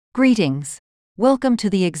Greetings. Welcome to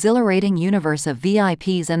the exhilarating universe of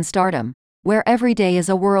VIPs and stardom, where every day is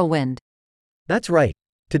a whirlwind. That's right.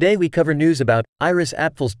 Today we cover news about Iris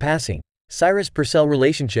Apfel's passing, Cyrus Purcell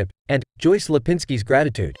relationship, and Joyce Lipinski's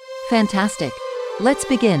gratitude. Fantastic. Let's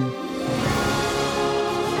begin.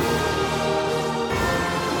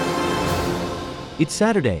 It's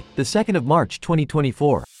Saturday, the 2nd of March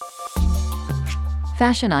 2024.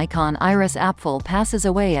 Fashion icon Iris Apfel passes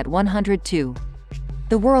away at 102.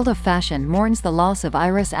 The world of fashion mourns the loss of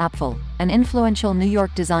Iris Apfel, an influential New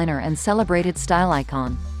York designer and celebrated style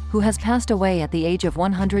icon, who has passed away at the age of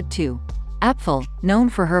 102. Apfel, known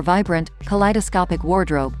for her vibrant, kaleidoscopic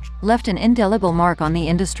wardrobe, left an indelible mark on the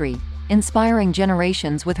industry, inspiring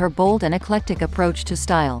generations with her bold and eclectic approach to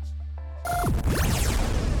style.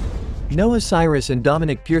 Noah Cyrus and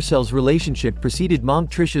Dominic Purcell's relationship preceded mom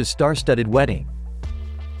Trisha's star-studded wedding.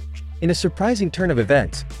 In a surprising turn of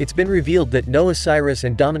events, it's been revealed that Noah Cyrus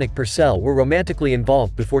and Dominic Purcell were romantically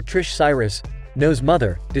involved before Trish Cyrus, Noah's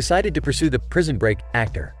mother, decided to pursue the Prison Break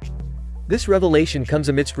actor. This revelation comes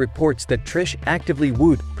amidst reports that Trish actively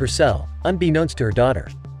wooed Purcell, unbeknownst to her daughter.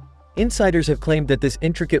 Insiders have claimed that this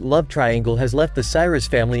intricate love triangle has left the Cyrus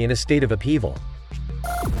family in a state of upheaval.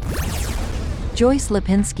 Joyce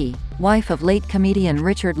Lipinski, wife of late comedian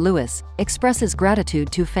Richard Lewis, expresses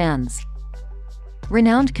gratitude to fans.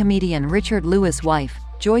 Renowned comedian Richard Lewis' wife,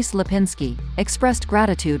 Joyce Lipinski, expressed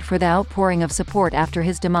gratitude for the outpouring of support after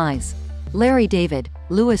his demise. Larry David,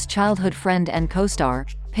 Lewis' childhood friend and co-star,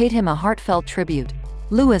 paid him a heartfelt tribute.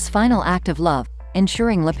 Lewis' final act of love,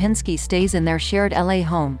 ensuring Lipinski stays in their shared LA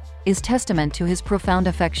home, is testament to his profound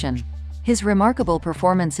affection. His remarkable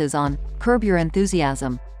performances on Curb Your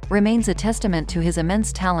Enthusiasm remains a testament to his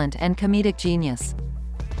immense talent and comedic genius.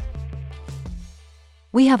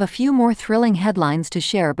 We have a few more thrilling headlines to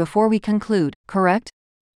share before we conclude, correct?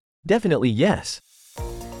 Definitely yes.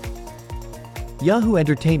 Yahoo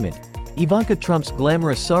Entertainment. Ivanka Trump's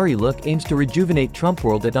glamorous sari look aims to rejuvenate Trump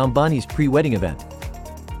world at Ambani's pre-wedding event.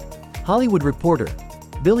 Hollywood Reporter.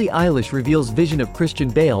 Billie Eilish reveals vision of Christian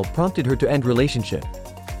Bale prompted her to end relationship.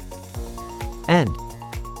 And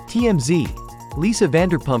TMZ. Lisa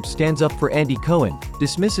Vanderpump stands up for Andy Cohen,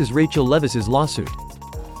 dismisses Rachel Levis's lawsuit.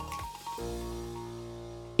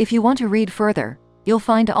 If you want to read further, you'll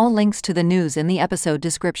find all links to the news in the episode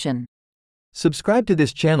description. Subscribe to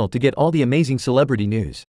this channel to get all the amazing celebrity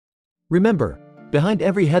news. Remember, behind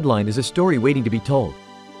every headline is a story waiting to be told.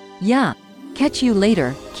 Yeah, catch you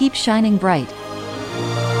later, keep shining bright.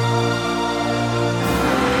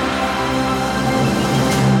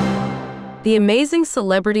 The amazing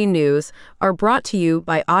celebrity news are brought to you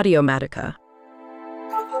by Audiomatica.